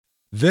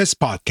This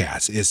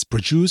podcast is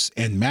produced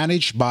and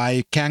managed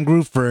by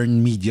Kangaroo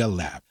Fern Media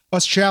Lab,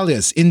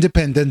 Australia's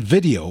independent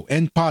video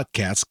and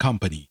podcast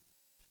company.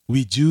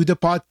 We do the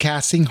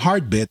podcasting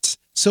hard bits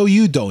so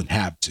you don't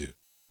have to.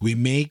 We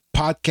make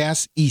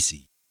podcasts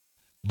easy.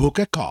 Book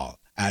a call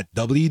at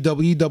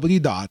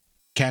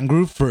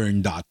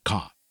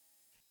www.kangaroofern.com.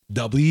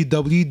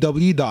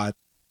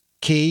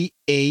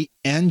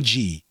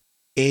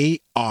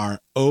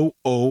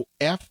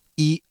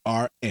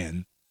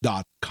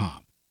 www.kangaroofern.com.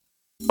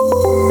 A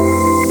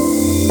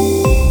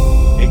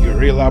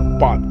Guerrilla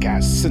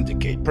Podcast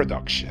Syndicate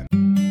production.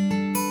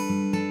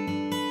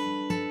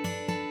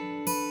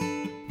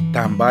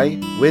 Tambay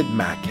with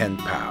Mac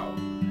and Pow.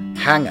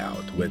 Hang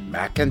out with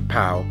Mac and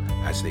Pow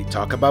as they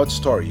talk about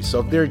stories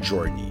of their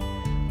journey,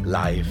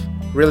 life,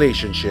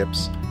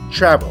 relationships,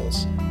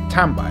 travels.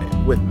 Tambay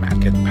with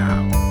Mac and Pow.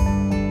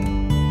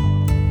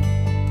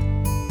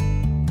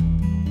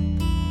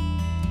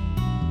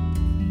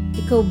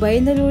 Ikaw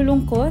ba'y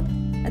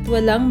nalulungkot at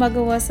walang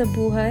magawa sa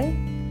buhay?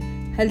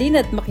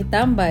 Halina't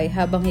makitambay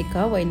habang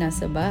ikaw ay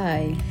nasa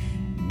bahay.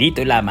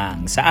 Dito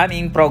lamang sa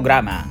aming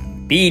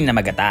programang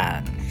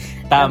Pinamagatang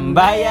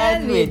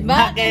Tambayan with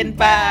Mac and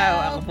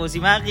Pow. Ako po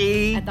si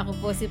Maki. At ako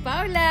po si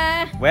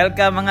Paula.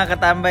 Welcome mga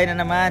katambay na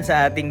naman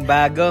sa ating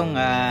bagong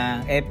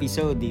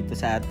episode dito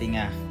sa ating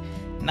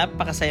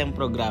napakasayang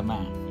programa.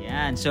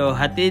 Yan. So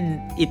hatid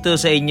ito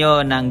sa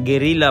inyo ng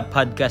Guerrilla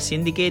Podcast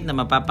Syndicate na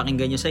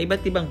mapapakinggan nyo sa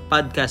iba't ibang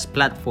podcast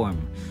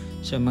platform.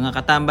 So mga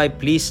katambay,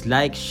 please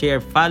like,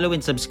 share, follow, and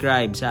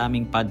subscribe sa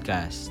aming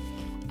podcast.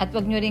 At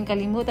huwag nyo rin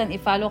kalimutan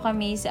i-follow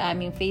kami sa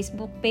aming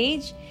Facebook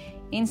page,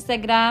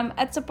 Instagram,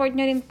 at support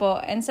nyo rin po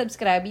and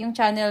subscribe yung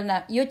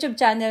YouTube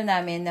channel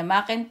namin na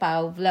Mac and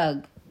Pow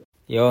Vlog.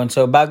 Yun,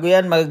 so bago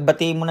yan,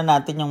 magbati muna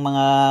natin yung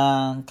mga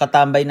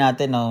katambay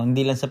natin, no?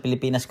 Hindi lang sa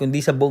Pilipinas, kundi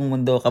sa buong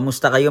mundo.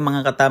 Kamusta kayo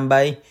mga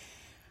katambay?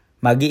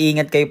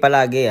 Mag-iingat kayo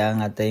palagi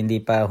at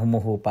hindi pa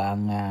humuhupa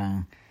ang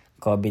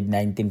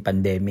COVID-19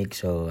 pandemic.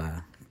 So,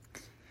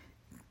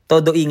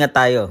 todo ingat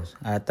tayo.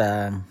 At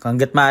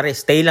hanggat maaari,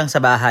 stay lang sa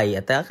bahay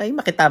at kayo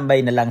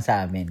makitambay na lang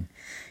sa amin.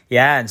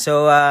 Yan,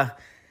 so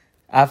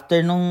after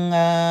nung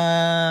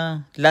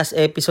last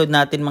episode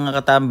natin mga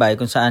katambay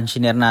kung saan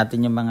shinare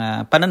natin yung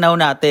mga pananaw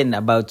natin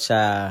about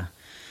sa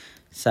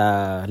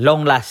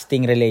long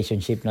lasting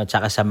relationship, no,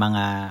 tsaka sa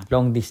mga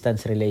long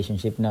distance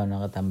relationship, no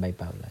katambay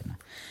Paula,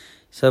 no.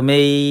 So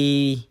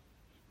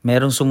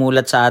merong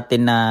sumulat sa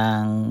atin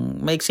ng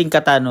maiksing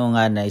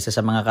katanungan na isa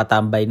sa mga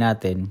katambay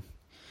natin.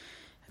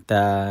 At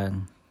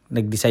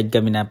nag-decide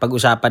kami na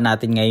pag-usapan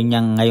natin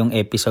ngayong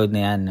episode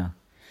na yan, no.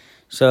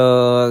 So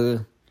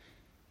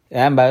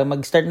yan,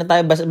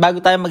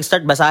 bago tayo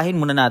mag-start, basahin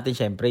muna natin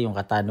syempre yung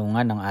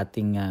katanungan ng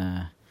ating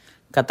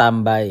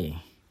katambay.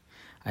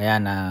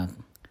 Ayan,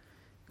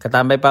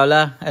 katambay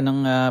Paula,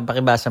 anong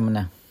pakibasa mo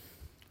na?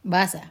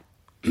 Basa.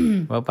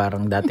 Oh,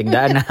 parang dating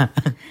daan na.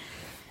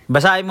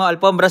 Basahin mo,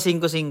 Alpombra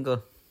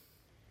 5-5.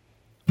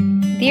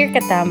 Dear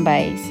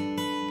Katambays,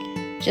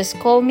 just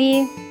call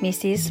me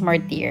Mrs.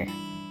 Martyr.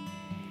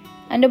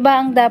 Ano ba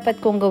ang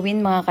dapat kong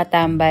gawin mga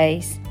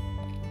katambays?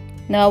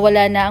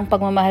 Nawawala na ang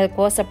pagmamahal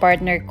ko sa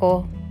partner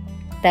ko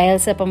dahil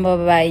sa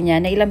pambababae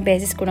niya na ilang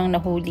beses ko nang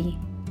nahuli.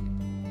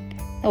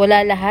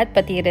 Nawala lahat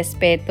pati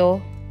respeto,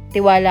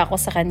 tiwala ko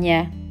sa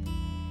kanya.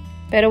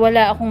 Pero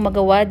wala akong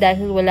magawa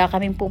dahil wala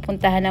kaming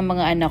pupuntahan ng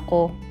mga anak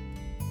ko.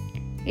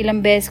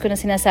 Ilang beses ko na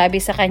sinasabi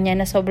sa kanya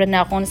na sobra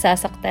na akong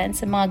nasasaktan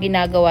sa mga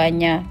ginagawa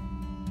niya.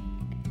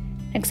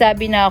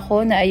 Nagsabi na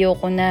ako na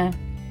ayoko na.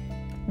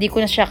 Di ko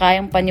na siya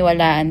kayang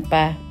paniwalaan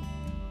pa.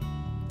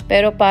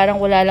 Pero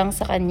parang wala lang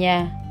sa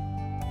kanya.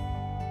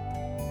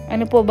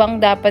 Ano po bang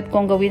dapat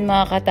kong gawin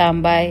mga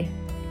katambay?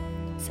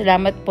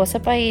 Salamat po sa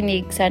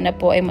pahinig. Sana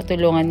po ay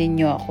matulungan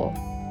ninyo ako.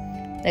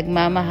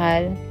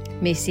 Nagmamahal,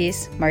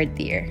 Mrs.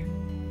 Martyr.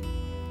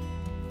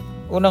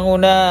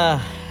 Unang-una,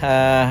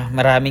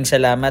 maraming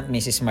salamat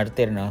Mrs.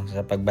 Martyr, no,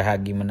 sa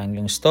pagbahagi mo ng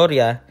iyong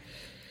storya.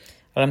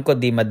 Alam ko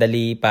di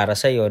madali para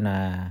sa iyo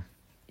na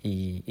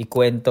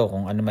ikwento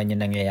kung ano man yung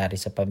nangyayari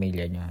sa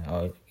pamilya nyo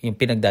o yung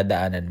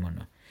pinagdadaanan mo,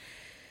 no.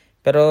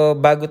 Pero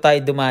bago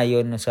tayo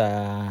dumayo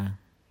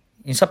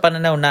sa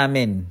pananaw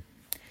namin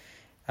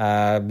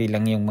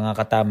bilang yung mga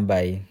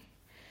katambay,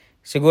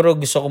 siguro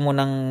gusto ko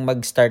munang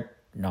mag-start,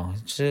 no,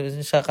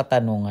 sa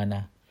katanungan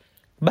na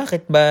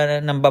bakit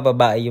ba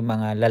nambababae yung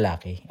mga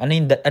lalaki? Ano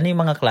yung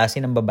mga klase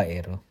ng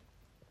babaero?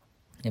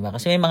 Diba?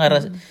 Kasi may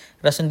mga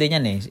rason din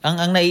yan eh.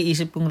 Ang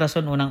naiisip kong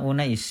rason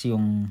unang-una is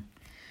yung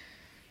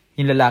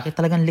lalaki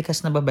talagang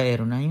likas na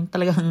babaero na. Yung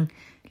talagang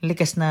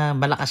likas na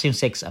malakas yung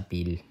sex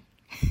appeal.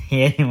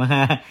 Yan yung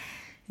mga...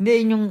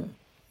 Hindi, yung...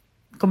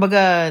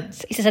 Kumbaga...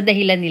 Isa sa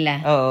dahilan nila.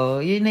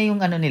 Oo. Yun na yung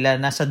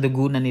nila, nasa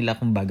dugo na nila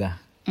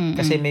kumbaga. Mm-mm.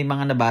 Kasi may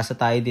mga nabasa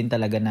tayo din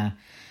talaga na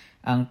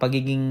ang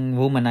pagiging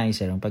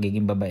womanizer, ang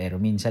pagiging babaero,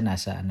 minsan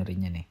nasa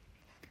rin yan eh.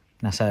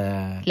 Nasa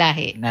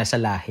lahi.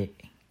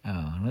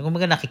 Oo.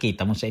 Kumbaga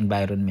nakikita mo sa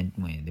environment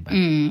mo eh, di ba?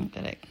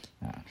 Correct.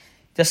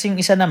 Tapos yung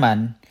isa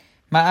naman,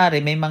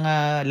 maaari may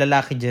mga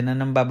lalaki dyan na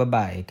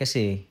nambababae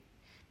kasi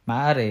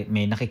maaari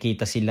may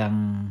nakikita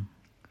silang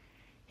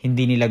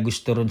hindi nila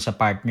gusto ron sa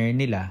partner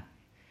nila,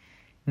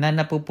 na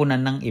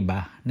napupunan ng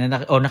iba,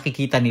 o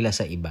nakikita nila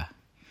sa iba.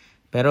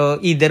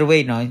 Pero either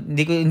way, no,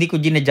 hindi ko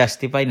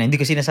gina-justify na. Hindi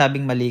ko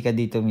sinasabing mali ka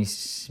dito,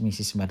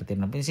 Mrs.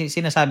 Martin. No?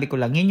 Sinasabi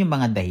ko lang, yun yung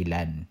mga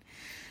dahilan.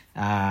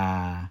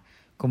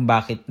 Kung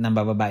bakit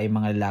nambababae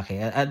mga lalaki.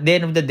 At the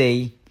end of the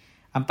day,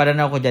 ang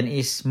pananaw ko dyan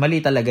is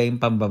mali talaga yung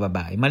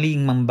pambababae. Mali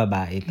yung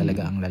mambabae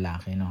talaga ang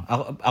lalaki. No?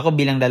 Ako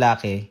bilang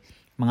lalaki,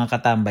 mga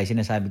katambay,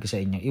 sinasabi ko sa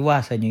inyo,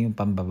 iwasan nyo yung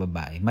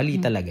pambababae. Mali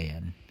talaga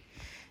yan.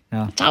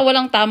 No? Tsaka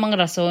walang tamang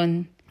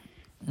rason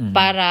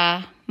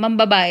para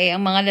mambabae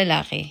ang mga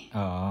lalaki.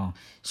 Oo.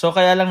 So,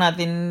 kaya lang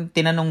natin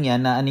tinanong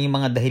yan na ano yung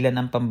mga dahilan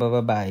ng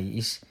pambababae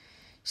is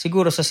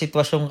siguro sa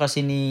sitwasyon kasi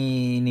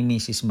ni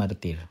Mrs.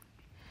 Martir.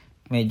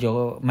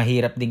 Medyo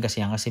mahirap din kasi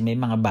yan kasi may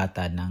mga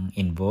bata nang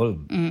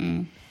involved.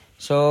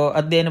 So,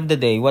 at the end of the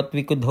day, what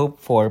we could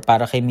hope for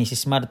para kay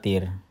Mrs.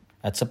 Martir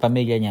at sa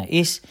pamilya niya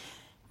is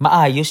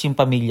maayos yung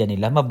pamilya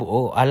nila,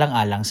 mabuo,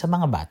 alang-alang sa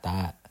mga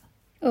bata.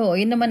 Oo,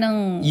 yun naman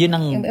ang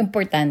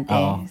importante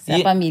sa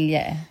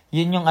pamilya.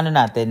 Yun yung ano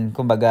natin,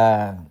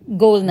 kumbaga,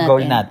 goal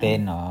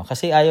natin. No?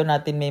 Kasi ayaw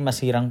natin may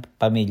masirang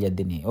pamilya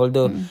din eh.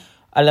 Although,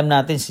 alam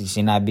natin,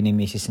 sinabi ni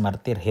Mrs.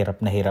 Martir,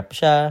 hirap na hirap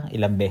siya,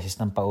 ilang beses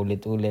nang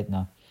paulit-ulit,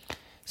 no?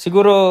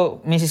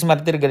 Siguro, Mrs.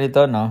 Martir,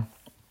 ganito, no?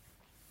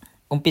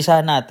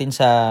 Umpisahan natin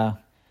sa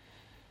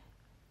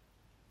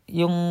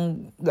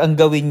ang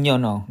gawin nyo,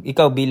 no?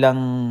 Ikaw bilang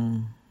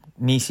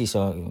Mrs.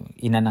 o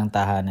ina ng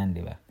tahanan,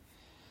 di ba?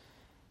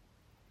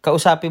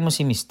 Kausapin mo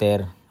si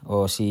mister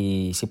o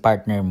si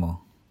partner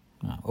mo.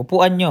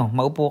 Upuan nyo,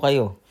 maupo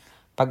kayo.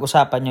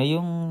 Pag-usapan nyo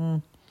yung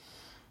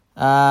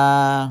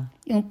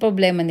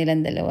problema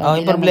nilang dalawa.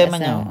 Yung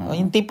problema nyo.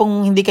 Yung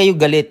tipong hindi kayo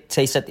galit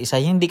sa isa't isa,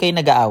 hindi kayo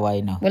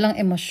nag-aaway, no?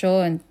 Walang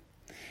emosyon.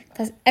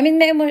 Kasi,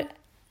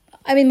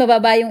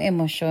 mababa yung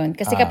emosyon.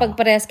 Kasi kapag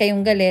parehas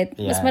kayong galit,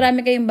 mas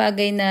marami kayong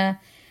bagay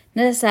na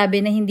nasasabi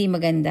na hindi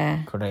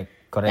maganda.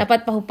 Correct.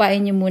 Dapat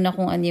pahupain nyo muna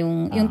kung ano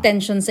yung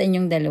tension sa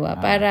inyong dalawa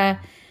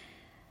para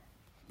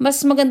mas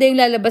maganda yung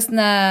lalabas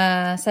na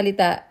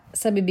salita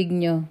sa bibig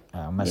nyo.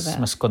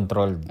 Mas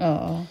controlled.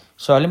 Oo.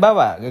 So,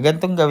 halimbawa,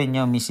 gantong gawin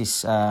nyo,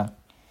 Mrs.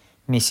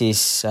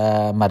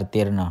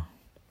 Martir, no?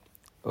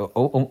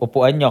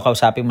 Upuan nyo,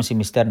 kausapin mo si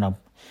mister, no?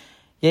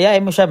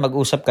 Yayain mo siya,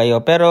 mag-usap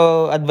kayo.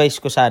 Pero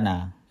advice ko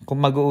sana, kung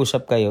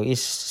mag-uusap kayo,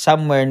 is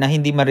somewhere na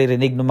hindi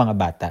maririnig ng mga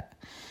bata.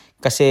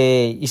 Kasi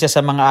isa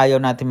sa mga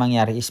ayaw natin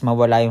mangyari is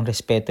mawala yung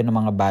respeto ng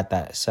mga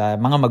bata sa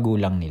mga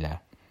magulang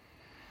nila.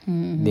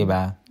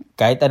 Diba?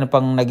 Kahit ano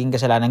pang naging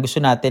kasalanan,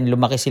 gusto natin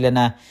lumaki sila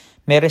na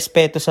may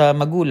respeto sa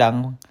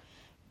magulang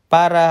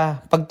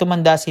para pag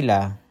tumanda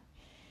sila,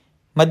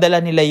 madala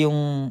nila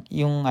yung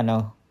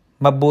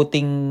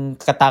mabuting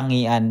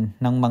katangian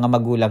ng mga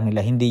magulang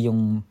nila, hindi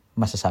yung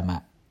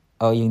masasama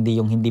o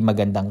hindi yung hindi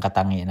magandang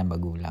katangian ng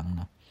magulang.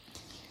 No?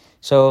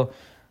 So,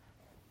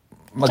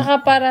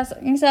 tsaka para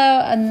yung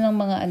sa ng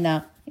mga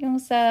anak, yung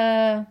sa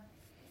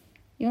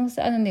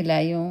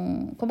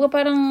kumbaga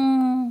parang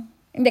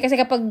hindi kasi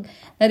kapag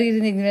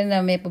naririnig nila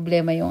na may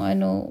problema yung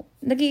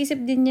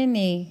nag-iisip din yan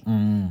eh.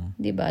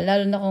 'Di ba?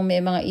 Lalo na kung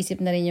may mga isip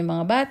na rin yung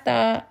mga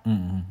bata.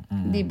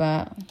 'Di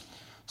ba?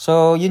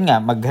 So, yun nga,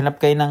 maghanap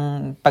kayo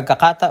ng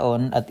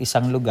pagkakataon at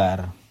isang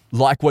lugar.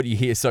 Like what you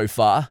hear so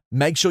far?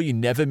 Make sure you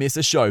never miss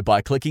a show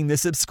by clicking the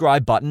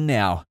subscribe button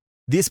now.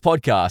 This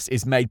podcast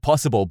is made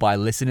possible by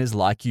listeners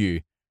like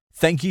you.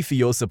 Thank you for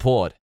your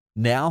support.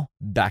 Now,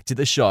 back to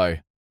the show.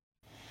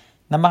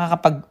 Na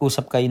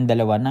makakapag-usap kayong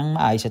dalawa ng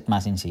maayos at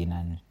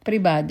masinsinan.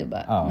 Pribado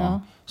ba? Oo. No?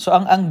 So,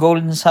 ang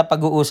goal sa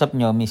pag-uusap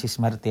nyo, Mrs.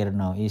 Martir,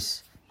 no,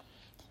 is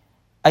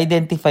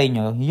identify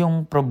nyo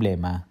yung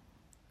problema.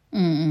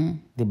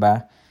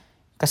 Diba?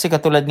 Kasi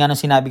katulad nga nung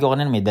sinabi ko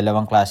kanina, may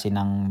dalawang klase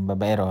ng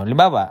babaero.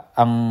 Halimbawa,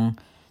 ang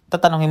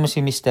tatanungin mo si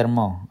mister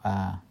mo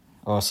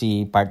o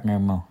si partner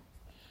mo,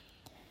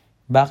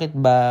 bakit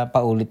ba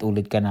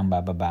paulit-ulit ka ng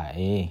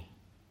bababae?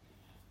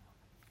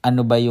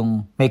 Ano ba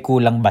yung may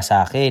kulang ba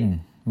sa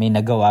akin? May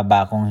nagawa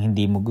ba akong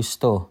hindi mo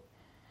gusto?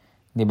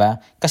 'Di ba?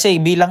 Kasi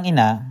bilang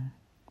ina,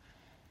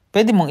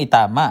 pwede mong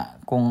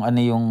itama kung ano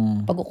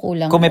yung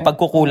pagkukulang. Kung may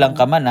pagkukulang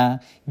ka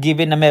man,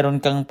 given na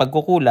meron kang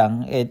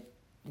pagkukulang,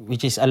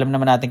 which is alam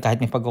naman natin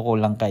kahit may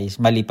pagkukulang ka is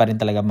mali pa rin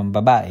talaga mang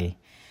babae.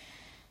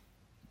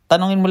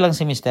 Tanungin mo lang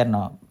si mister,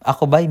 no?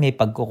 Ako ba may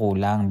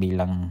pagkukulang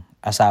bilang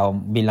asawa,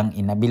 bilang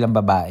ina, bilang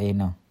babae,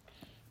 no?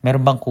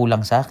 Meron bang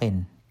kulang sa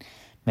akin?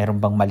 Meron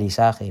bang mali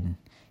sa akin?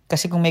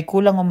 Kasi kung may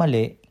kulang o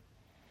mali,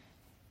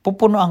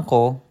 pupunuan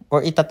ko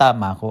or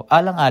itatama ko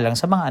alang-alang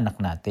sa mga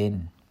anak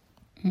natin.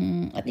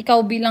 At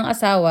ikaw bilang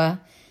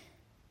asawa,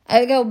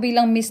 ikaw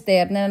bilang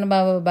mister na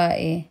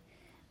nabababae,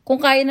 kung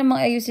kaya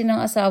namang ayusin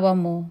ng asawa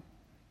mo,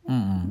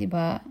 di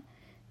ba?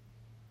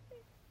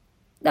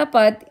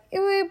 Dapat,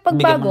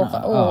 pagbago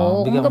ka.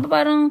 Oo.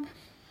 Parang,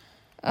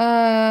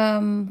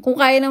 kung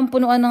kaya nang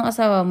punuan ng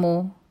asawa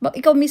mo,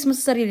 ikaw mismo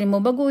sa sarili mo,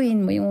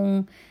 baguhin mo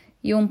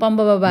yung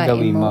pambababae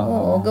gawin mo.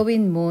 Oo,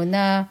 gawin mo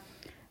na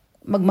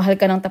magmahal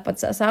ka ng tapat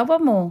sa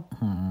asawa mo.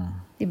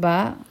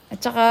 Diba? At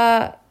saka,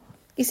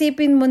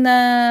 isipin mo na,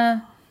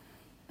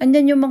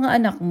 Andyan yung mga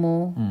anak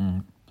mo.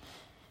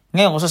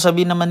 Ngayon, kung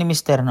sasabihin naman ni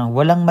Mr. no,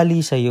 walang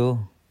mali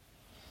sa'yo.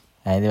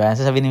 Ay, di ba?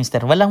 Sasabihin ni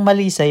Mr. walang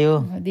mali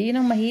sa'yo. Di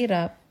yun ang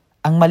mahirap.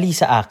 Ang mali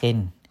sa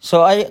akin.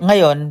 So,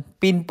 ngayon,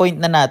 pinpoint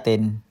na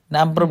natin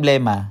na ang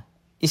problema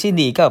is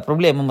hindi ikaw.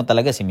 Problema mo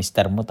talaga, si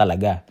Mr. mo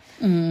talaga.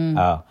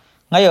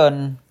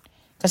 Ngayon,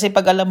 kasi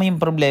pag alam mo yung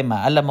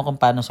problema, alam mo kung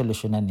paano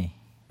solusyonan eh.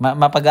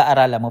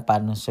 Mapag-aaralan mo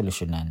paano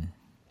solusyonan.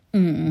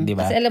 Di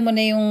ba? Kasi alam mo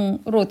na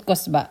yung root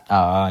cause ba?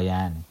 Oo,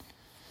 yan.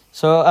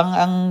 So,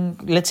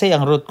 let's say,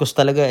 ang root cause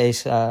talaga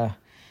is,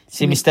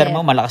 si Mr.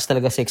 mo, malakas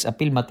talaga sex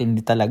appeal,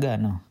 matindi talaga,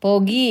 no?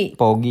 Pogi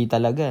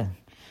talaga.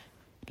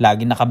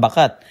 Lagi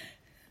nakabakat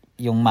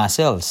yung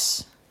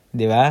muscles.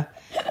 Di ba?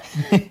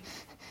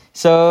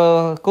 So,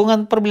 kung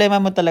ang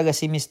problema mo talaga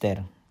si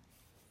Mr.,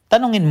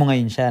 tanungin mo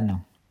ngayon siya,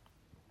 no?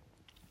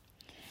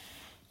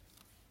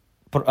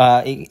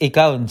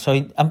 Ikaw, so,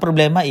 ang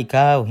problema,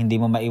 ikaw, hindi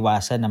mo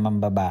maiwasan na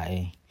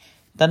mambabae.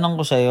 Tanong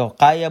ko sa'yo,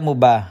 kaya mo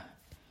ba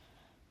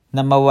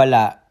na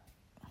mawala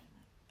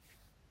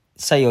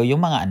sa'yo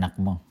yung mga anak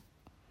mo?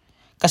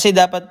 Kasi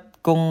dapat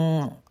kung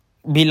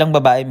bilang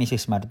babae,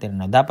 Mrs. Martir,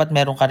 no, dapat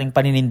meron ka ring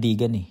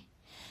paninindigan eh.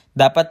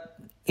 Dapat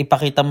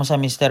ipakita mo sa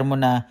mister mo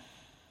na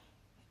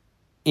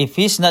if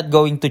he's not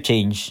going to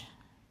change,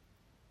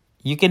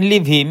 you can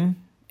leave him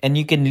and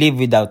you can live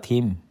without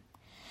him.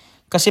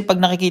 Kasi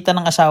pag nakikita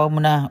ng asawa mo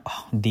na,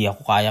 hindi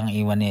ako kayang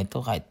iwan nito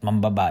kahit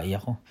mambabae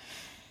ako.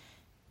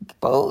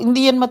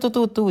 Hindi yan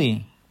matututo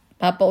eh.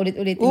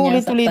 Papaulit-ulitin niya.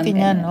 Ulit-ulitin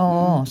yan,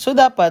 oo. So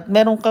dapat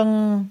meron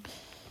kang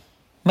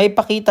may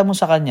pakita mo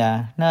sa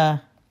kanya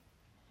na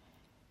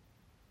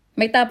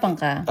may tapang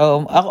ka.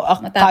 Oo, ako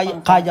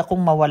Matapang kaya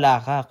kong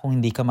mawala ka kung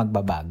hindi ka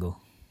magbabago.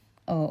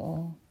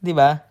 Oo. 'Di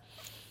ba?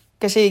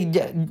 Kasi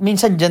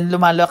minsan diyan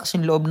lumalakas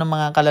yung loob ng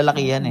mga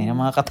kalalakihan ng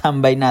mga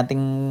katambay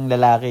nating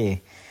lalaki.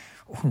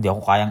 Hindi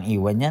ako kayang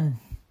iwan 'yan.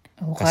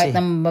 Kahit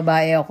na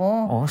babae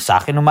ako.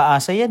 Sa akin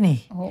umaasa 'yan eh.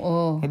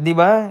 Oo. 'Di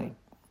ba?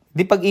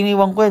 Di pag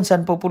iniwan ko yan,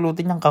 saan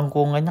pupulutin yung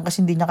kangkungan niya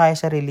kasi hindi niya kaya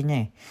sarili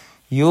niya eh.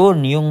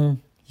 Yun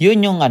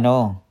yung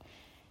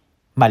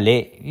mali.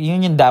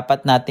 Yun yung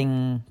dapat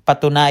nating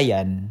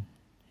patunayan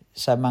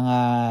sa mga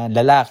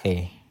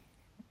lalaki.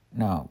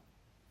 No.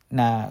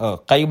 Na,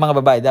 kayo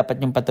mga babae, dapat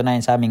yung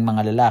patunayan sa aming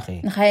mga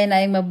lalaki. Na kaya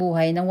naing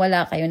mabuhay nang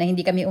wala kayo, na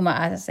hindi kami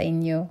umaasa sa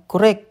inyo.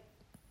 Correct.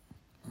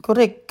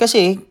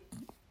 Kasi,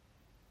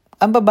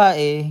 ang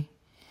babae,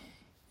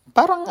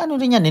 parang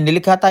rin yan,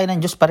 nilikha tayo ng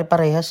Diyos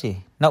pare-parehas eh.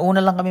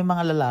 Nauna lang kami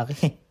mga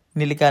lalaki,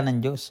 nilikha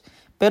ng Diyos.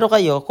 Pero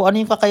kayo, kung ano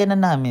yung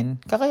kakayanan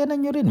namin, kakayanan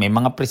nyo rin. May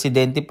mga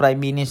presidente,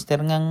 prime minister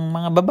ng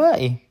mga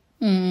babae.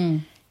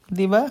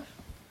 Di ba?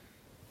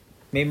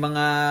 May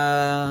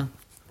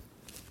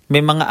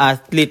mga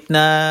athlete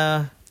na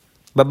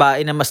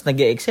babae na mas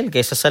nag-excel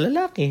kaysa sa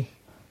lalaki.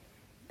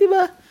 Di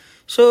ba?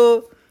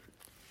 So,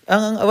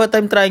 what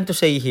I'm trying to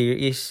say here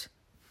is,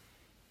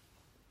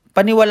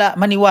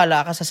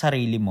 maniwala ka sa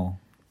sarili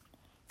mo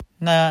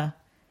na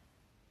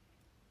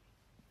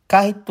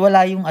kahit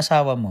wala yung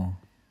asawa mo,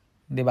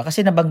 'di ba?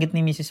 Kasi nabanggit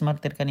ni Mrs.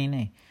 Martir kanina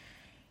eh.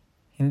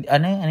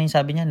 Ano yung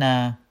sabi niya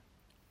na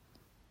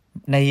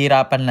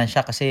nahihirapan lang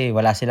siya kasi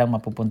wala silang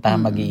mapupuntahan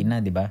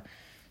mag-iina, 'di ba?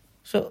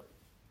 So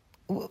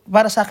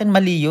para sa akin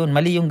mali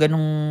yung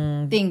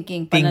ganung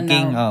thinking,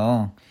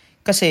 oo.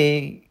 Kasi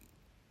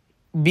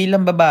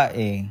bilang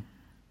babae,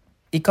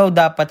 ikaw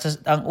dapat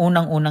ang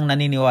unang-unang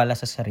naniniwala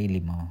sa sarili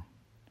mo.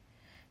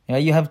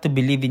 You have to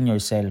believe in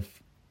yourself.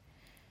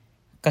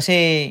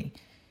 Kasi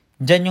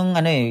diyan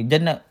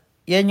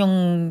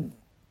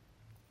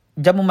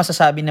mo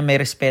masasabi na may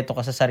respeto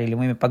ka sa sarili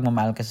mo, may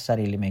pagmamahal ka sa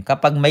sarili mo.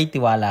 Kapag may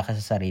tiwala ka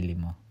sa sarili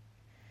mo.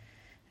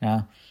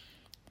 No?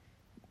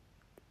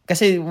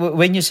 Kasi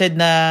when you said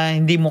na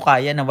hindi mo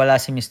kaya na wala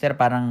si mister,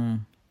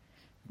 parang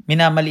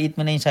minamaliit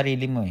mo na yung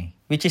sarili mo eh.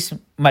 Which is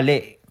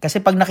mali.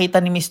 Kasi pag nakita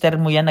ni mister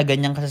mo yan na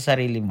ganyan ka sa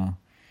sarili mo,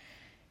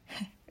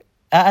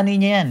 ano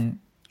niya yan?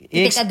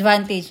 Take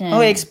advantage niya.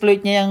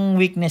 Exploit niya yung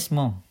weakness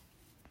mo.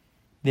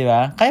 Di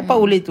ba? Kaya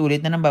pa ulit-ulit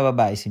na nang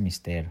bababae si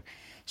mister.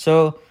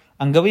 So,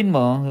 ang gawin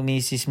mo,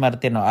 Mrs.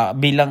 Martino,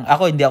 bilang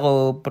ako, hindi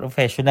ako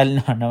professional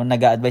na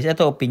nag-a-advise.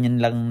 Ito, opinion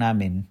lang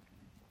namin.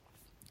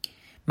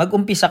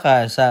 Mag-umpisa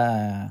ka sa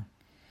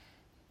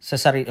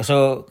sarili.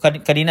 So,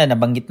 kanina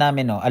nabanggit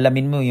namin,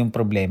 alamin mo yung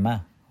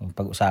problema.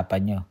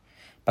 Pag-usapan nyo.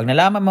 Pag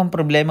nalaman mo ang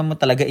problema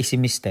mo talaga is si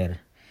mister,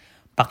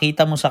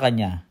 pakita mo sa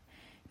kanya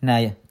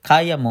na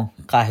kaya mo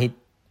kahit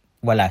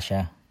wala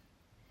siya.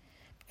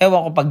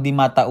 Ewan ko pag di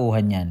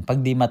matauhan yan, pag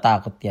di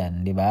matakot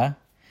yan, di ba?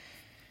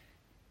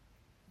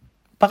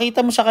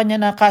 Pakita mo sa kanya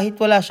na kahit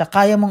wala siya,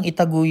 kaya mong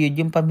itaguyod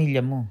yung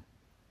pamilya mo.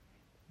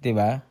 Di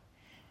ba?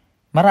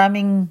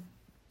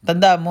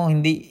 Tanda mo,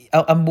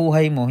 ang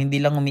buhay mo,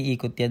 hindi lang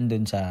umiikot yan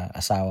dun sa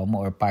asawa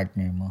mo or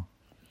partner mo.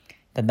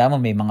 Tanda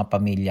mo, may mga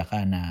pamilya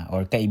ka na,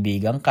 or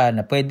kaibigan ka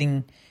na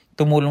pwedeng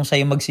tumulong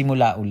sa'yo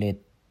magsimula ulit.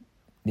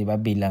 Di ba?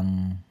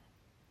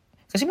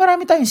 Kasi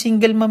marami tayong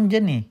single mom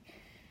dyan eh.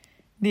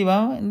 Di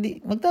ba?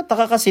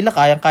 Magtataka ka sila,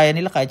 kayang-kaya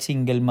nila kahit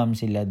single mom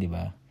sila, di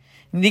ba?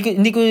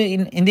 Hindi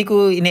ko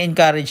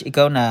ine-encourage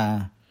ikaw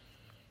na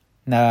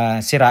na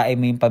sirain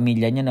mo yung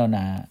pamilya niya, no,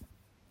 na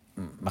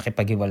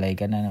makipaghiwalay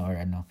ka na, no, or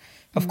ano.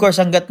 Of course,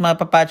 hanggat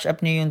mapapatch up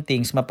niyo yung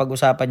things,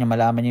 mapag-usapan niyo,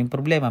 malaman niyo yung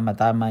problema,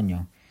 matama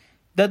niyo,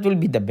 that will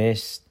be the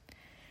best.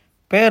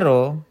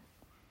 Pero,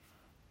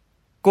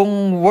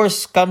 kung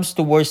worst comes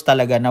to worst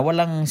talaga, na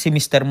walang si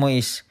mister mo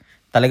is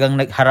talagang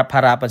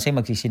nagharap-harapan sa'yo,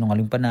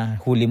 magsisinungaling pa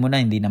na, huli mo na,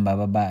 hindi na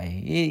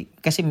bababae.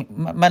 Kasi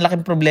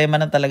malaking problema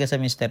na talaga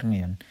sa mister mo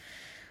yun.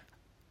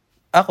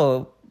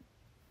 Ako,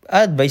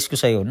 advice ko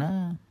sa'yo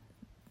na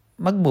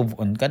mag-move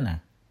on ka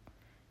na.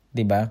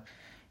 'Di ba?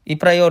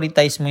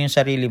 I-prioritize mo yung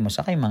sarili mo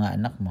sa yung mga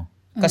anak mo.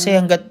 Kasi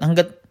hanggat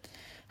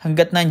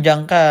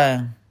nandiyan ka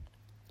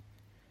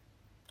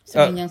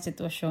sa ganyang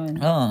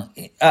sitwasyon.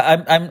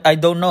 I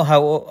don't know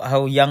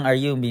how young are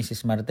you,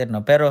 Mrs. Martin,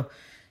 no? Pero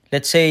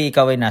let's say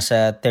ikaw ay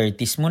nasa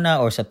 30s mo na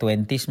or sa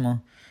 20s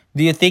mo.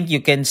 Do you think you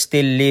can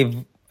still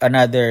live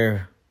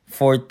another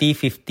 40,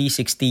 50,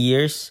 60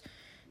 years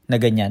na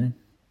ganyan?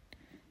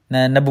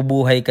 Na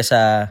nabubuhay ka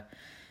sa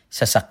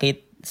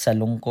sakit, sa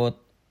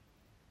lungkot,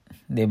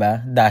 'di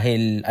ba?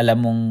 Dahil alam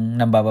mong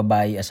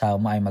nambababae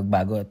asawa mo ay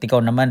magbago. At ikaw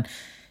naman,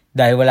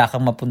 dahil wala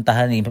kang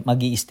mapuntahan,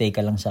 magi-stay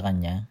ka lang sa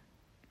kanya.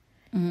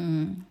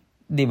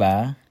 'Di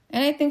ba?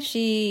 And I think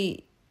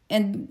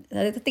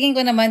tingin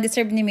ko naman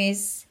deserve ni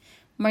Miss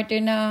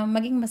Martyr na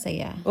maging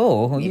masaya.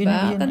 Oo,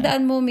 diba? yun.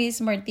 Tandaan mo, Miss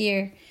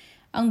Martyr,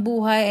 ang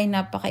buhay ay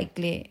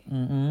napakaikli.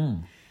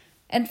 Mm-mm.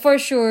 And for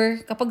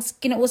sure, kapag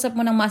kinausap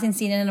mo ng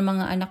masinsinan ng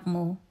mga anak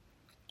mo,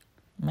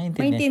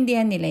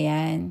 maintindihan nila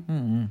yan.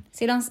 Mm-mm.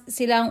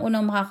 Sila ang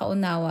unang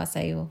makakaunawa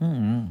sa'yo.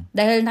 Mm-mm.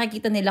 Dahil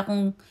nakikita nila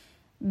kung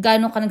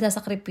gaano ka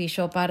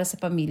nagsasakripisyo para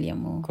sa pamilya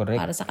mo. Correct.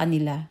 Para sa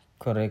kanila.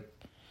 Correct.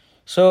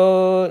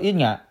 So,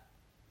 yun nga.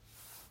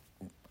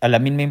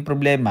 Alamin mo yung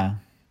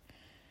problema.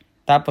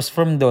 Tapos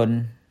from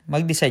doon,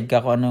 mag-decide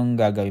ka kung anong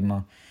gagawin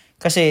mo.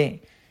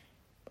 Kasi,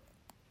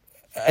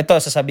 ito,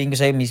 sasabihin ko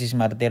sa'yo, Mrs.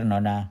 Martyr, no,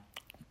 na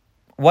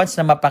once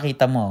na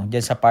mapakita mo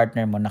dyan sa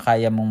partner mo na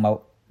kaya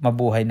mong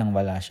mabuhay nang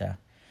wala siya,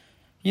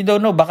 you don't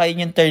know, baka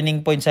yun yung turning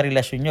point sa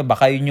relasyon nyo.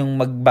 Baka yun yung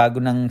magbago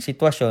ng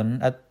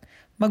sitwasyon at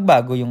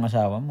magbago yung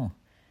asawa mo.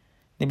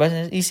 Diba?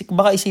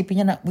 Baka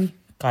isipin niya na, uy,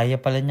 kaya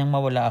pala niyang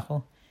mawala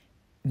ako.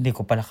 Hindi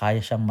ko pala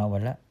kaya siyang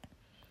mawala.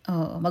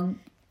 Oo.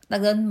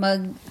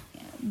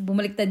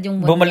 Bumaliktad yung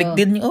mundo.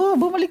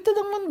 Bumaliktad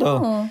ang mundo.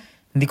 Oo.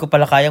 Hindi ko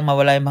pala kayang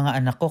mawala yung mga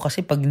anak ko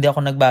kasi pag hindi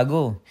ako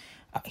nagbago,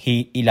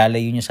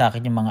 ilalayo niyo sa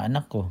akin yung mga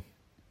anak ko.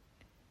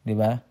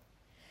 Diba?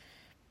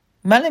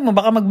 Malay mo,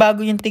 baka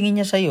magbago yung tingin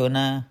niya sa'yo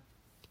na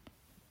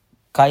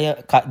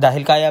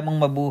dahil kaya mong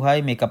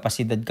mabuhay, may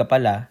kapasidad ka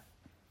pala,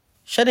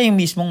 siya na yung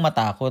mismong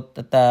matakot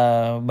at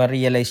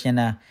ma-realize niya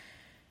na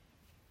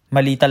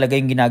mali talaga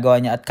yung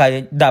ginagawa niya at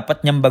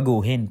dapat niyang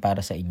baguhin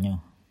para sa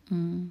inyo.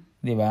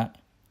 Di ba?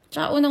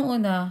 Tsaka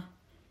unang-una,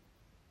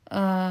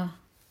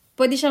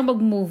 pwede siyang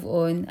mag-move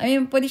on.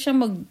 Pwede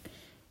siyang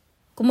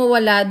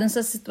kumawala dun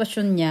sa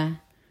sitwasyon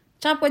niya.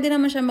 Tsaka pwede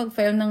naman siya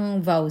mag-file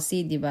ng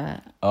vowsy, di ba?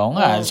 Oo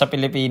nga, sa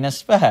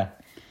Pilipinas pa.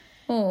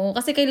 Oo,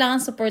 kasi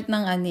kailangan support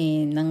ng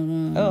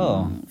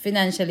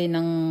financially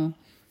ng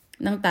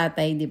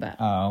tatay, di ba?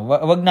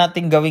 Wag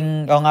nating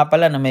gawing, nga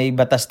pala na may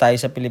batas tayo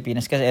sa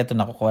Pilipinas kasi eto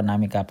nakukuha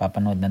namin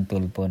kapapanood ng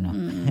tulpo, no?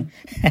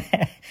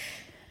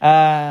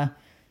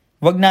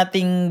 Wag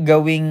nating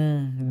gawing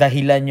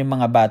dahilan yung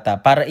mga bata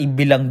para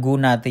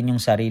ibilanggo natin yung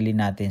sarili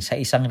natin sa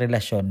isang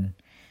relasyon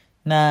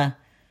na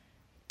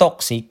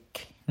toxic,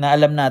 na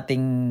alam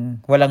nating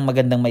walang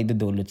magandang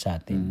maidudulot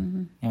sa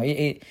atin.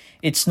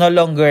 It's no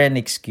longer an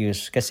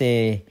excuse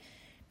kasi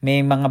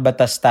may mga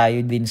batas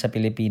tayo din sa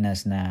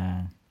Pilipinas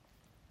na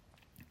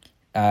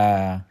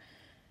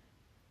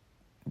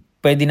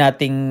pwede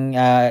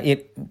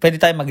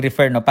tayong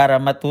mag-refer, no, para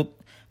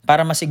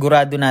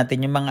masigurado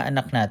natin yung mga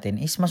anak natin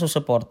is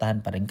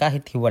masusuportahan pa rin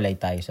kahit hiwalay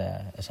tayo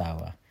sa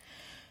asawa.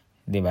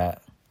 'Di ba?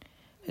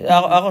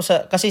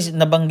 Kasi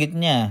nabanggit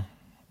niya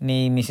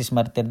ni Mrs.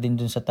 Martyr din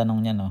dun sa tanong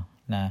niya, no,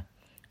 na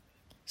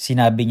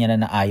sinabi niya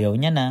na ayaw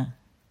niya na.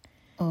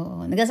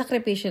 Oo,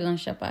 nagsasakripisyo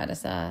lang siya para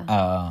sa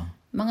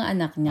mga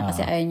anak niya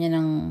kasi ayaw niya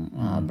ng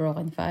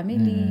broken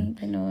family,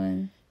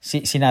 ganun.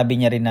 Sinabi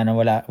niya rin na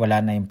wala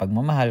na yung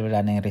pagmamahal, wala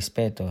na yung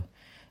respeto.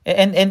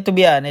 And to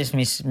be honest,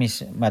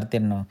 Miss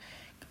Martin, no,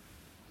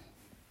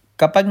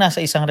 kapag nasa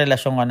isang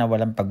relasyon ka na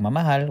walang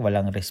pagmamahal,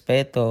 walang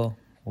respeto,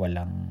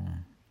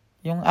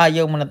 yung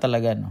ayaw mo na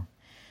talaga, no,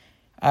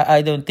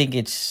 I don't think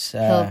it's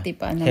healthy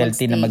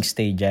na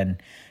magstay dyan.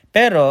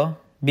 Pero,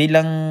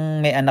 bilang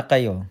may anak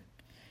kayo,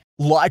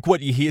 Like what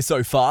you hear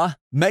so far?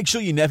 Make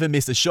sure you never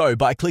miss a show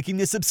by clicking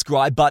the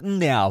subscribe button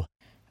now.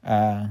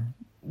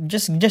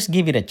 Just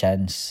give it a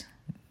chance.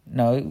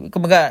 No,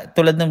 kumbaga,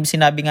 tulad ng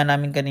sinabi nga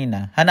namin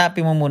kanina,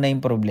 hanapin mo muna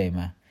yung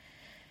problema.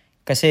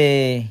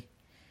 Kasi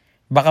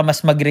baka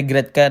mas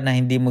mag-regret ka na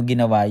hindi mo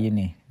ginawa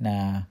yun,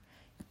 na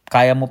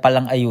kaya mo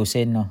palang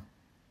ayusin, no.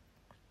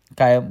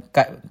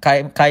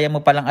 Kaya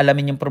mo palang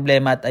alamin yung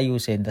problema at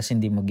ayusin, tas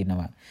hindi mo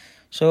ginawa.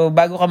 So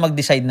bago ka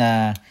mag-decide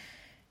na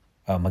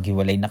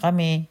maghiwalay na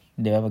kami,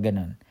 di ba,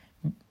 ganun,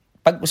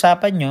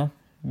 pag-usapan nyo,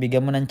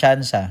 bigyan mo ng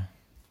tsansa.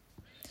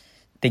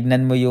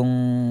 tignan mo yung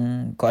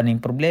kung ano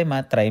yung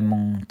problema, try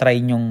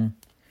nyong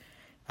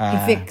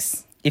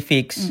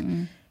I-fix.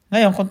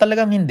 Ngayon, kung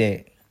talagang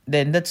hindi,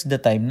 then that's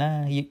the time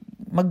na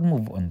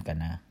mag-move on ka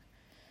na.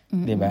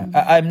 Diba?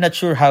 I'm not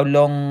sure how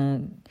long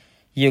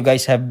you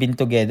guys have been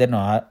together, no?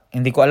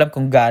 Hindi ko alam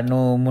kung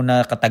gaano mo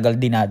na katagal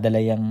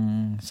dinadala yung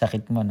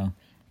sakit mo, no?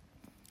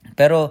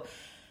 Pero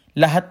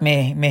lahat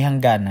may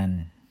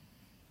hangganan.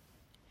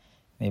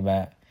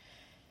 Diba?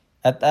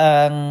 At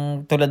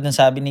ang tulad ng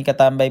sabi ni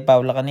Katambay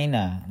Paula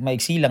kanina,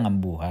 maiksi lang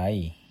ang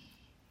buhay.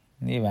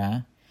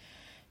 Diba?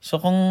 So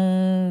kung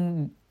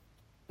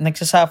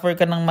nagsasuffer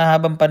ka ng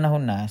mahabang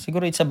panahon na,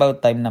 siguro it's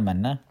about time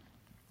naman na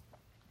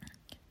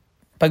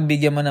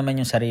pagbigyan mo naman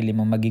yung sarili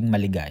mo maging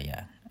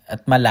maligaya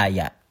at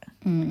malaya.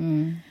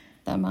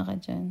 Tama ka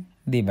dyan.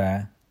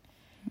 Diba?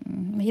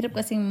 Mahirap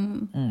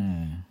kasing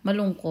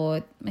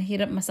malungkot.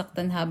 Mahirap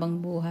masaktan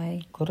habang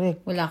buhay.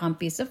 Correct. Wala kang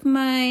peace of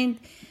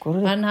mind.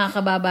 Correct. Parang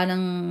nakakababa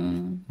ng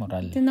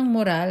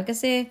moral.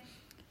 Kasi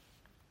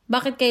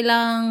bakit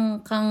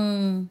kailangan kang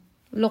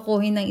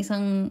lokohin ng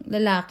isang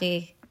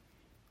lalaki?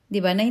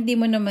 Diba? Na hindi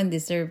mo naman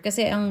deserve.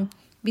 Kasi ang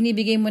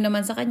binibigay mo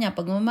naman sa kanya,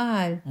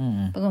 pagmamahal.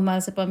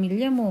 Pagmamahal sa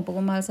pamilya mo,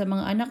 pagmamahal sa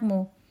mga anak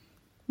mo.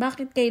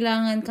 Bakit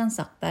kailangan kang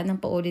sakta ng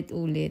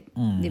paulit-ulit?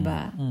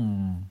 Diba?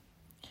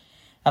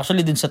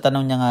 Actually, dun sa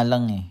tanong niya nga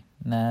lang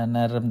na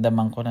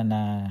naramdaman ko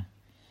na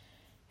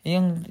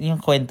yung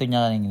kwento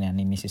niya kanina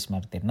ni Mrs.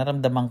 Martir,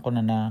 naramdaman ko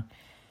na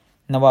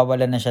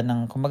nawawala na siya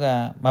ng,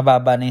 kumbaga,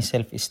 mababa na yung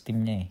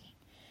self-esteem niya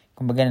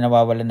Kumbaga,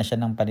 nawawala na siya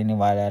ng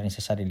paniniwala rin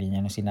sa sarili niya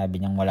nung sinabi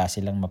niyang wala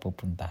silang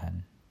mapupuntahan.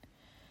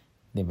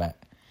 Diba?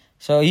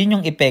 So, yun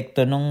yung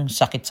epekto nung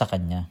sakit sa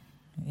kanya.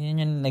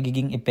 Yun yung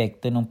nagiging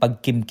epekto nung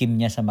pagkimkim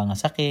niya sa mga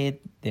sakit.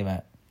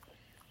 Diba?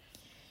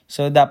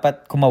 So,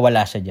 dapat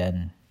kumawala siya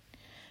dyan.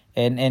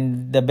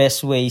 And the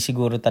best way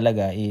siguro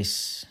talaga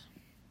is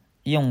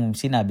yung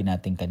sinabi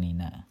natin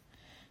kanina.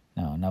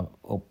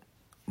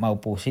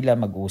 Maupo sila,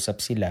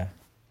 mag-usap sila.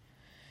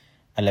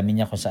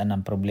 Alamin niya kung saan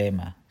ang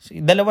problema. So,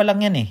 dalawa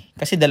lang yan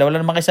Kasi dalawa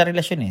lang naman kayo sa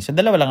relasyon So,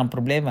 dalawa lang ang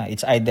problema.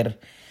 It's either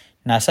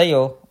nasa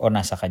iyo o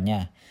nasa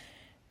kanya.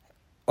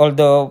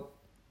 Although,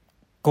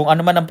 kung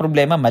ano man ang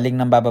problema, maling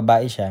nang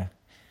bababae siya,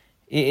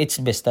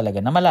 it's best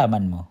talaga na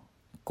malaman mo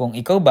kung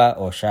ikaw ba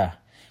o siya.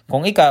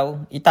 Kung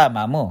ikaw,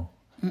 itama mo.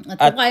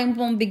 At kung kayang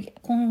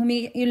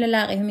yung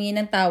lalaki humingi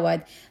ng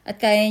tawad at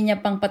kaya niya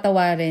pang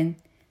patawarin,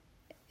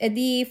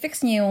 edi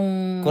fix niya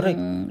yung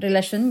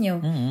relasyon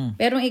niyo.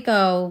 Pero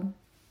ikaw,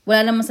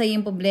 wala naman sa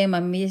yung problema,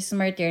 Mrs.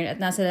 Martir,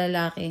 at nasa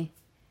lalaki,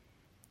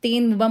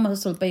 tingin mo ba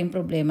masusolve pa yung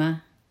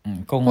problema?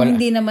 Kung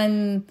hindi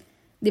naman,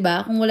 di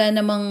ba? Kung wala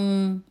namang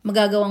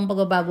magagawang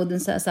pagbabago dun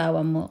sa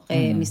asawa mo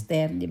kay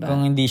Mr., di ba?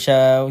 Kung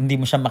hindi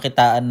mo siya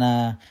makitaan na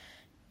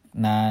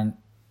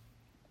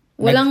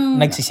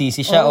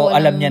nagsisisi siya o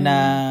alam niya na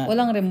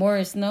walang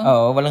remorse, no?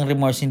 Oo, walang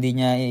remorse, hindi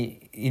niya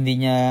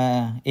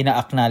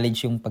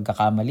ina-acknowledge yung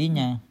pagkakamali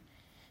niya.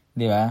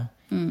 'Di ba?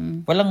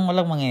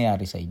 Walang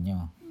mangyayari sa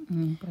inyo.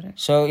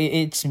 So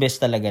it's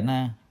best talaga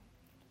na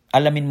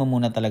alamin mo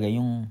muna talaga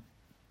yung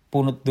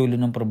punot dulo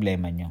ng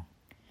problema niyo.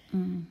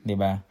 'Di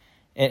ba?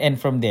 And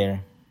from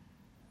there,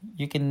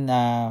 you can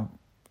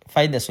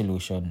find a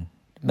solution.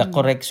 The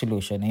correct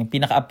solution, yung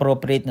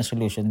pinaka-appropriate na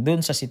solution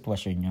dun sa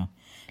sitwasyon nyo.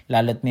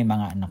 Lalo't may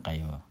mga anak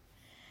kayo.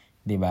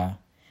 'Di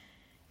ba?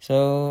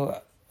 So,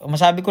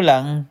 masabi ko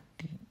lang,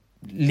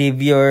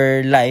 live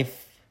your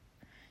life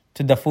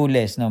to the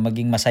fullest, no?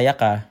 Maging masaya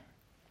ka.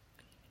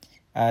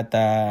 At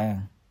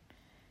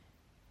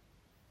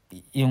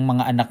yung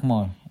mga anak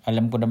mo,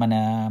 alam ko naman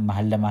na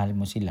mahal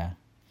mo sila.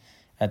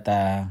 At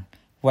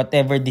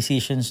whatever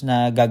decisions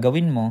na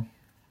gagawin mo,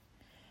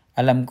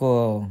 alam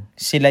ko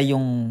sila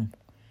yung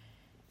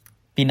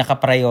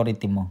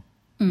pinaka-priority mo.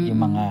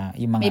 Yung mga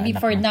maybe anak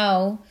for mo.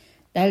 now,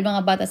 dahil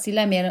mga bata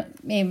sila,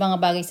 may mga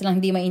bagay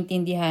silang hindi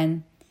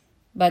maintindihan.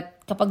 But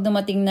kapag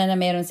dumating na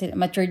meron sila,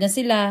 matured na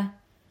sila,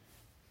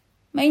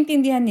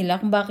 maintindihan nila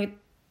kung bakit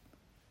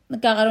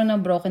nagkakaroon ng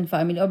broken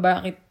family o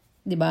bakit,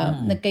 'di ba?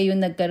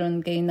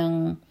 Nagkaroon kayo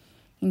ng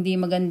hindi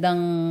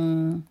magandang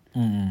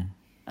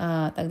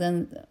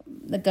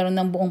nagkaroon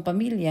ng buong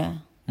pamilya.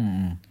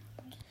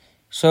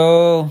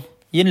 So,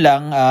 yun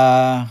lang.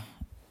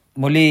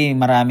 Muli,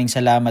 maraming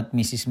salamat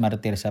Mrs.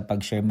 Martir sa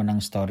pag-share mo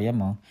ng storya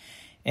mo.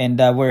 And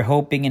we're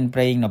hoping and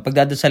praying, no,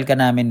 pagdadasal ka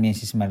namin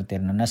Mrs.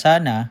 Martir, no, na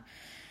sana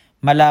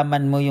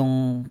malaman mo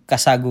yung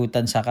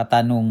kasagutan sa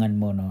katanungan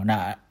mo, no,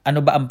 na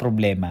ano ba ang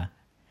problema.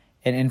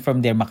 And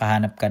from there,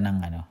 makahanap ka ng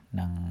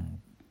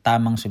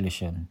tamang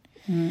solusyon.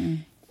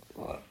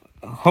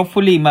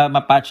 Hopefully,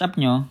 ma-patch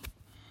up nyo.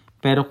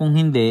 Pero kung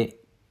hindi,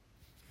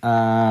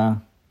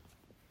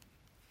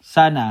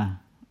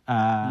 sana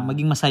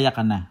maging masaya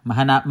ka na.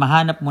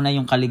 Mahanap mo na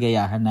yung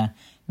kaligayahan na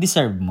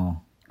deserve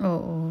mo.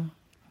 Oo.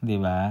 'Di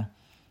ba?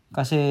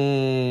 Kasi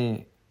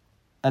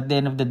at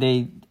the end of the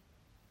day,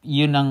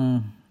 yun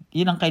ang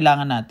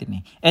kailangan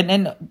natin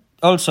And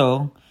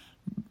also,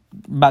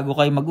 bago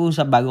kayo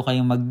mag-usap, bago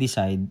kayo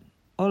mag-decide,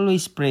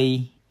 always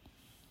pray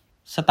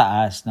sa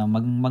taas, no?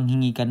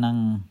 Manghingi ka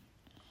ng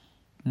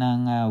ng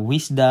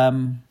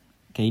wisdom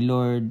kay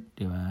Lord,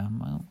 di ba?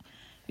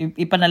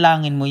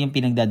 Ipanalangin mo yung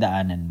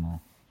pinagdadaanan mo.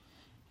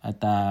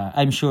 At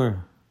I'm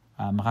sure,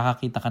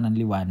 makakakita ka ng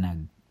liwanag.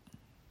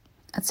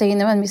 At sa'yo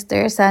naman,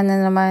 Mr., sana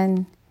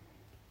naman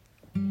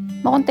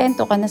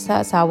makontento ka na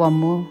sa asawa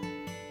mo.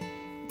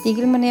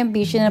 Tigil mo na yung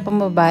bisyo na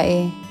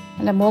pambabae.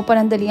 Alam mo,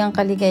 panandali ang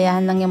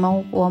kaligayahan lang yung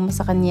makukuha mo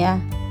sa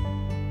kanya.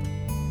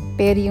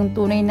 Pero yung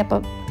tunay na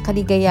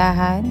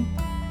kaligayahan,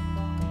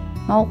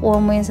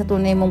 makukuha mo yan sa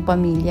tunay mong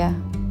pamilya.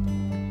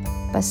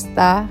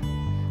 Basta,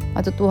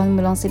 matutuhan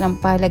mo lang silang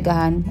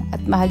pahalagahan at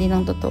mahalin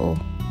ng totoo.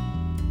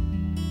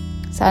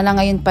 Sana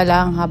ngayon pa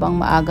lang, habang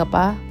maaga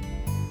pa,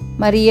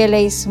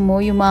 ma-realize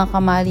mo yung mga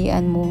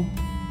kamalian mo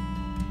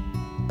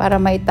para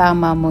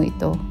maitama mo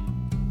ito.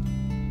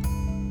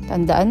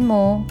 Tandaan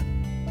mo,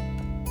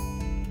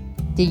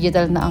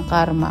 digital na ang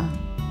karma.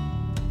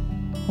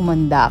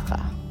 Humanda ka.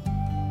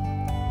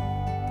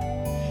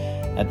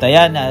 At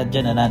ayan,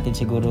 dyan na natin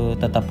siguro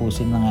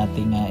tatapusin ng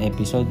ating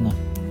episode, no?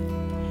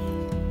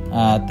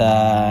 At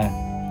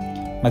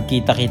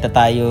magkita-kita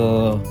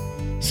tayo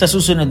sa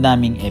susunod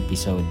naming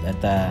episode.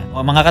 At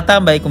mga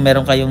katambay, kung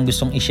meron kayong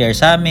gustong i-share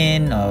sa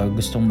amin o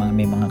gustong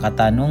may mga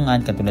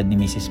katanungan katulad ni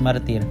Mrs.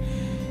 Martir,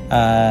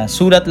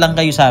 sulat lang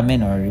kayo sa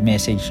amin or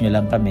message nyo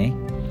lang kami.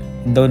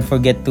 And don't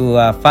forget to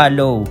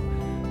follow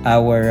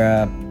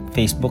our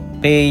Facebook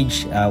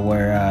page,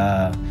 our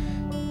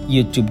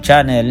YouTube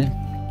channel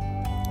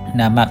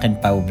na Mac and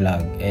Pau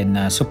Vlog, and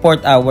support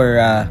our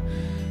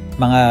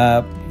mga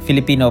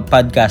Filipino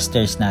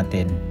podcasters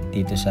natin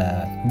dito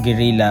sa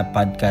Guerrilla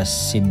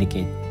Podcast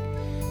Syndicate.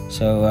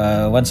 So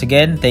once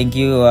again, thank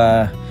you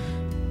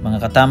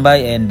mga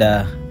katambay, and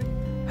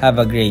have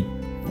a great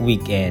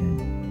weekend.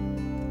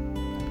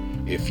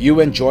 If you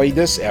enjoyed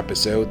this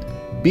episode,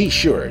 be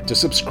sure to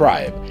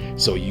subscribe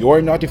so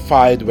you're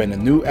notified when a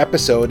new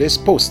episode is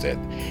posted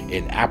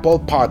in Apple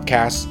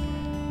Podcasts,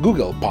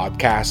 Google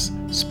Podcasts,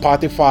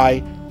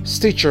 Spotify,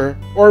 Stitcher,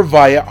 or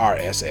via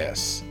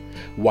RSS.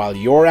 While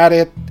you're at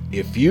it,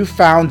 if you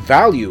found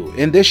value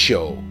in this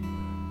show,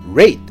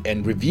 rate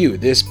and review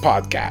this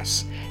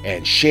podcast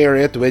and share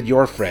it with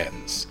your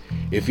friends.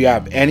 If you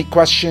have any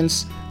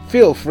questions,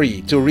 feel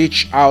free to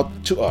reach out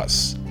to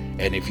us.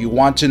 And if you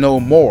want to know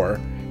more,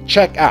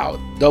 check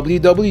out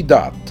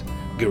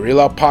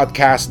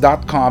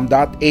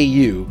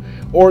www.guerrillapodcast.com.au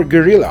or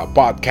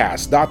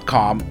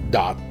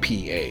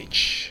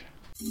guerrillapodcast.com.ph.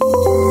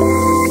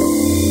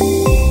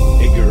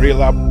 A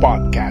Guerrilla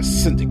Podcast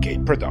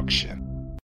Syndicate production.